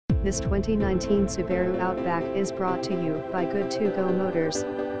This 2019 Subaru Outback is brought to you by Good2Go Motors.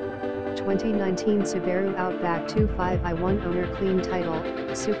 2019 Subaru Outback 25i1 owner clean title,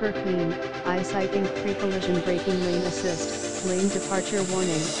 super clean, eyesight ink pre-collision braking lane assist, lane departure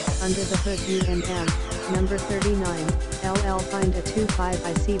warning, under the hood UMM, number 39, LL find a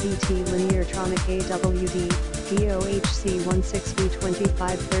 25i CVT Lineartronic AWD, DOHC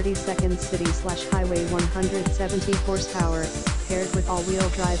 16V25 30 seconds city/highway 170 horsepower, paired with all-wheel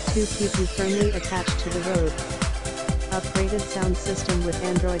drive to keep you firmly attached to the road. Upgraded sound system with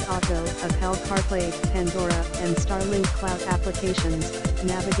Android Auto, Apple CarPlay, Pandora, and Starlink cloud applications,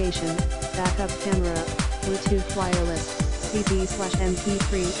 navigation, backup camera, Bluetooth wireless,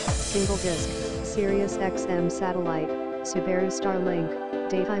 CD/MP3, single disc, Sirius XM satellite, Subaru Starlink,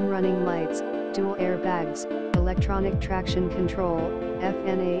 daytime running lights, dual airbags, electronic traction control,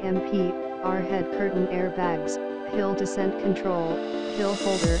 FNAMP, R-head curtain airbags, hill descent control, hill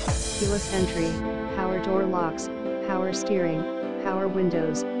holder, keyless entry, power door locks, power steering, power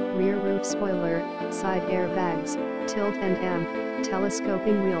windows, rear roof spoiler, side airbags, tilt and amp,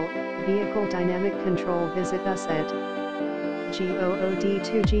 telescoping wheel, vehicle dynamic control. Visit us at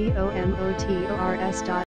good2gomotors.com.